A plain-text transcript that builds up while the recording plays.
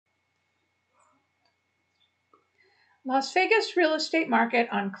Las Vegas real estate market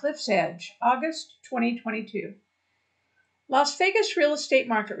on Cliff's Edge, August 2022. Las Vegas real estate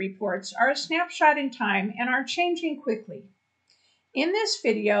market reports are a snapshot in time and are changing quickly. In this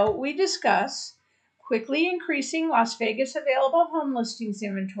video, we discuss quickly increasing Las Vegas available home listings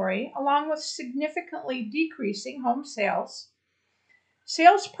inventory along with significantly decreasing home sales,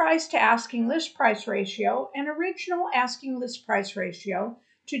 sales price to asking list price ratio, and original asking list price ratio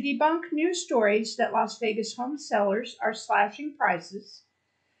to debunk news stories that Las Vegas home sellers are slashing prices.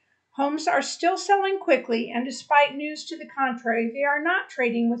 Homes are still selling quickly, and despite news to the contrary, they are not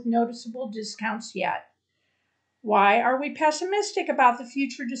trading with noticeable discounts yet. Why are we pessimistic about the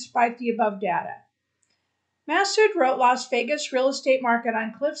future despite the above data? Masoud wrote Las Vegas Real Estate Market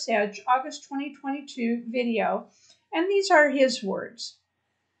on Cliff's Edge, August 2022 video, and these are his words.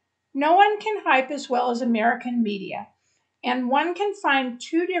 No one can hype as well as American media, and one can find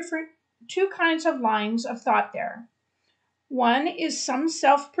two kinds of lines of thought there. One is some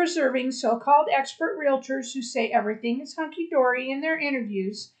self-preserving so-called expert realtors who say everything is hunky-dory in their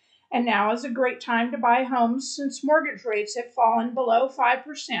interviews, and now is a great time to buy homes since mortgage rates have fallen below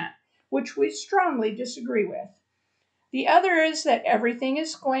 5%, which we strongly disagree with. The other is that everything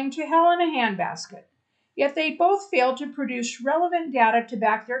is going to hell in a handbasket. Yet they both fail to produce relevant data to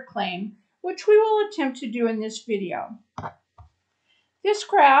back their claim, which we will attempt to do in this video. This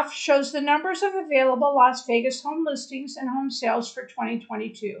graph shows the numbers of available Las Vegas home listings and home sales for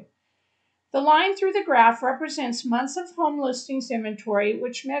 2022. The line through the graph represents months of home listings inventory,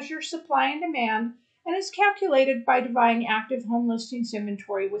 which measures supply and demand and is calculated by dividing active home listings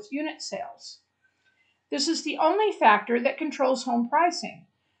inventory with unit sales. This is the only factor that controls home pricing.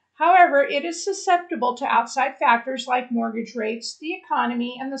 However, it is susceptible to outside factors like mortgage rates, the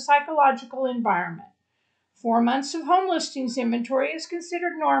economy, and the psychological environment. 4 months of home listings inventory is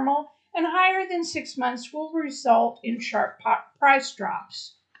considered normal, and higher than 6 months will result in sharp price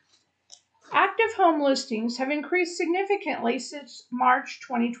drops. Active home listings have increased significantly since March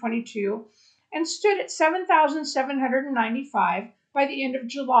 2022 and stood at 7,795 by the end of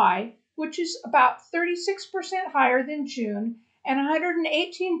July, which is about 36% higher than June and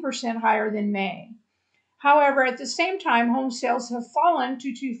 118% higher than May. However, at the same time, home sales have fallen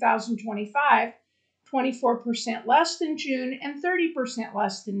to 2025, 24% less than June and 30%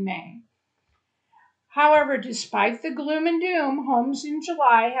 less than May. However, despite the gloom and doom, homes in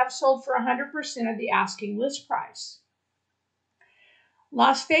July have sold for 100% of the asking list price.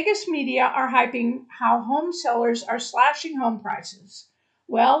 Las Vegas media are hyping how home sellers are slashing home prices.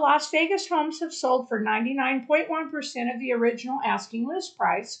 Well, Las Vegas homes have sold for 99.1% of the original asking list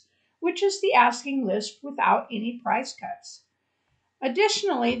price, which is the asking list without any price cuts.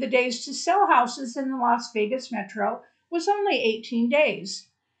 Additionally, the days to sell houses in the Las Vegas metro was only 18 days.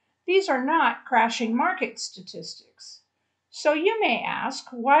 These are not crashing market statistics. So you may ask,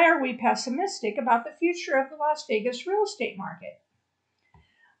 why are we pessimistic about the future of the Las Vegas real estate market?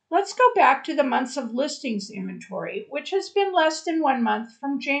 Let's go back to the months of listings inventory, which has been less than 1 month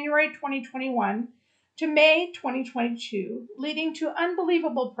from January 2021 to May 2022, leading to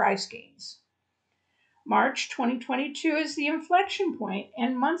unbelievable price gains. March 2022 is the inflection point,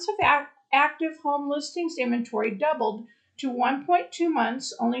 and months of active home listings inventory doubled to 1.2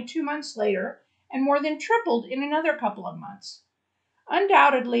 months only 2 months later, and more than tripled in another couple of months.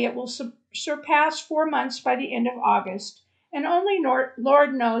 Undoubtedly, it will surpass 4 months by the end of August, and only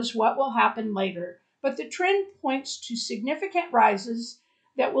Lord knows what will happen later, but the trend points to significant rises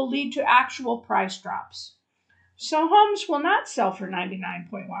that will lead to actual price drops. So homes will not sell for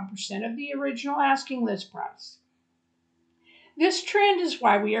 99.1% of the original asking list price. This trend is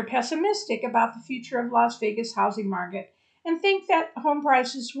why we are pessimistic about the future of Las Vegas housing market and think that home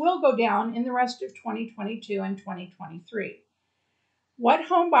prices will go down in the rest of 2022 and 2023. What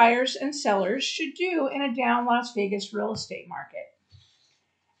home buyers and sellers should do in a down Las Vegas real estate market.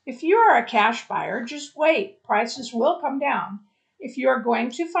 If you are a cash buyer, just wait. Prices will come down. If you are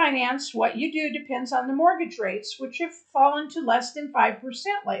going to finance, what you do depends on the mortgage rates, which have fallen to less than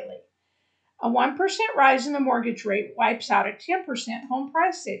 5% lately. A 1% rise in the mortgage rate wipes out a 10% home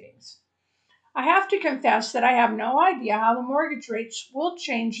price savings. I have to confess that I have no idea how the mortgage rates will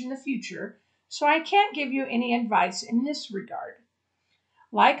change in the future, so I can't give you any advice in this regard.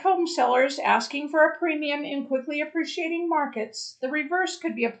 Like home sellers asking for a premium in quickly appreciating markets, the reverse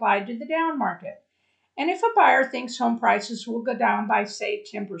could be applied to the down market. And if a buyer thinks home prices will go down by, say,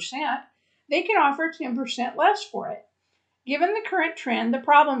 10%, they can offer 10% less for it. Given the current trend, the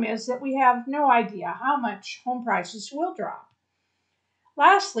problem is that we have no idea how much home prices will drop.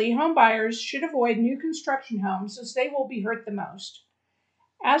 Lastly, home buyers should avoid new construction homes as they will be hurt the most.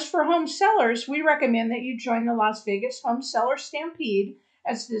 As for home sellers, we recommend that you join the Las Vegas Home Seller Stampede,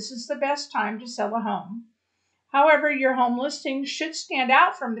 as this is the best time to sell a home. However, your home listing should stand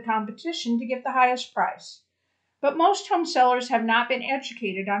out from the competition to get the highest price. But most home sellers have not been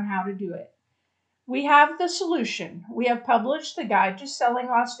educated on how to do it. We have the solution. We have published the Guide to Selling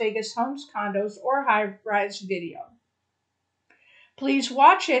Las Vegas Homes, Condos, or High-Rise video. Please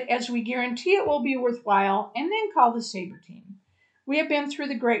watch it, as we guarantee it will be worthwhile, and then call the Sabre team. We have been through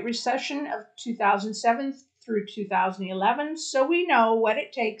the Great Recession of 2007 through 2011, so we know what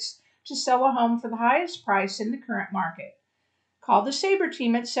it takes to sell a home for the highest price in the current market. Call the Sabre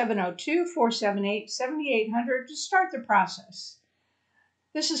team at 702-478-7800 to start the process.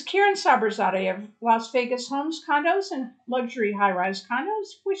 This is Karen Saberzadeh of Las Vegas Homes, Condos, and Luxury High-Rise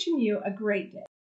Condos, wishing you a great day.